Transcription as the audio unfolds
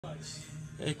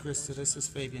Hey Christie, this is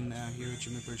Fabian now here at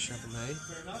Chevrolet.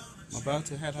 I'm about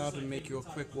to head out and make you a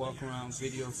quick walk around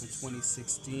video for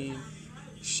 2016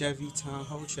 Chevy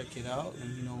Tahoe. Check it out, let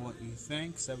me know what you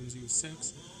think.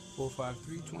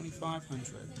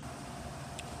 706-453-2500.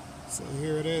 So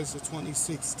here it is, the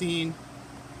 2016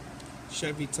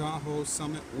 Chevy Tahoe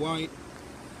Summit White.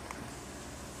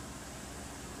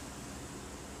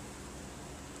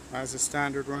 Has a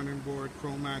standard running board,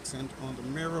 chrome accent on the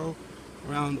mirror,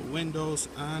 around the windows,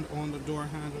 and on the door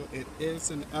handle. It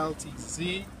is an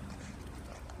LTZ.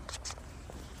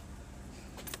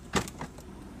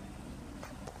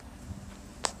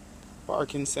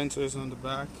 Parking sensors on the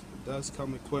back. It does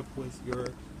come equipped with your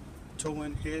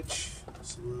tow-in hitch.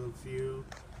 Just a little view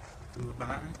from the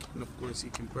back, and of course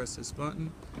you can press this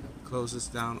button, closes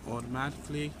down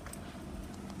automatically.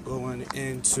 Going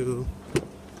into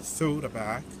through the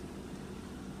back,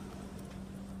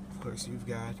 of course you've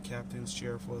got captain's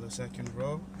chair for the second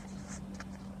row,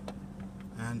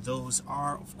 and those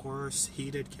are of course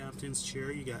heated captain's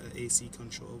chair. You got an AC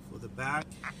control for the back,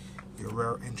 your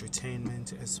rear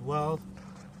entertainment as well.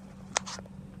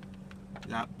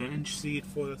 Got bench seat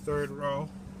for the third row.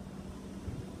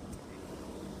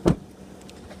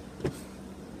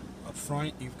 Up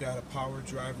front you've got a power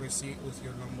driver's seat with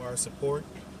your lumbar support,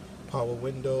 power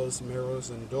windows, mirrors,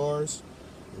 and doors.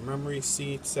 Your memory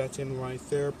seat setting right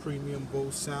there, premium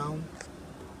Bose sound.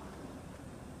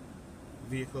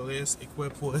 Vehicle is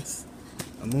equipped with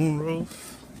a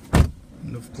moonroof,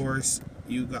 and of course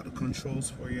you got the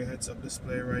controls for your heads-up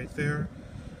display right there.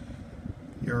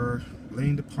 Your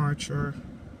lane departure,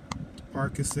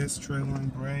 park assist,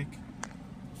 trailing brake,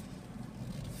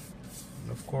 and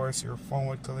of course your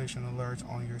forward collision alert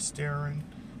on your steering,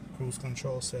 cruise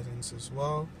control settings as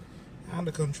well, and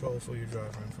the control for your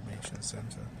driver information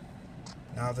center.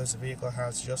 Now this vehicle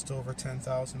has just over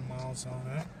 10,000 miles on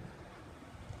it.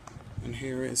 And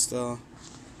here is the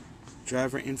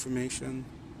driver information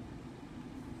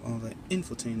on the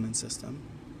infotainment system,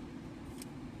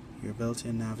 your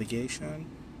built-in navigation,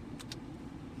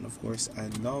 and of course I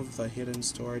love the hidden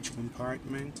storage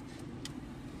compartment.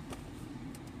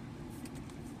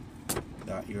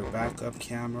 Got your backup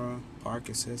camera, park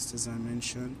assist as I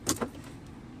mentioned,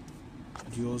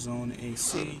 dual zone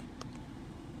AC,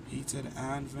 heated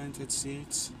and vented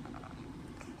seats.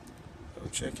 Go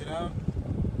check it out.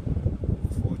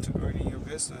 Look forward to earning your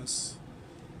business.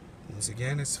 Once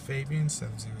again, it's Fabian,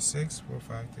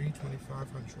 706-453-2500.